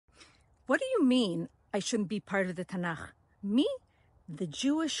What do you mean I shouldn't be part of the Tanakh? Me? The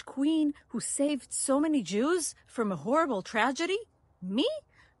Jewish queen who saved so many Jews from a horrible tragedy? Me?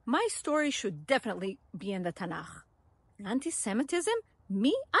 My story should definitely be in the Tanakh. Anti-Semitism?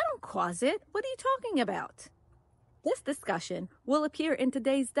 Me? I don't cause it. What are you talking about? This discussion will appear in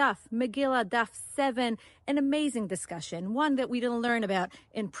today's daf, Megillah, daf 7, an amazing discussion, one that we didn't learn about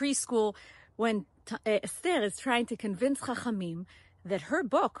in preschool when Esther is trying to convince Chachamim that her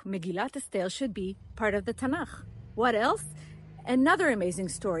book, Megillat Esther, should be part of the Tanakh. What else? Another amazing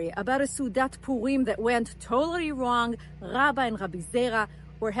story about a Sudat Purim that went totally wrong. Rabbi and Rabbi Zera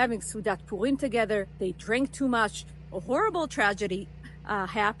were having Sudat Purim together. They drank too much. A horrible tragedy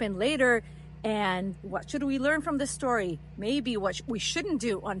happened later. And what should we learn from this story? Maybe what we shouldn't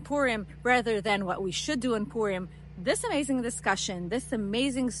do on Purim rather than what we should do on Purim. This amazing discussion, this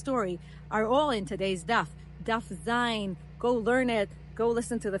amazing story are all in today's daf. Daf Zayin. Go learn it. Go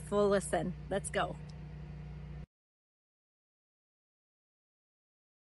listen to the full lesson. Let's go.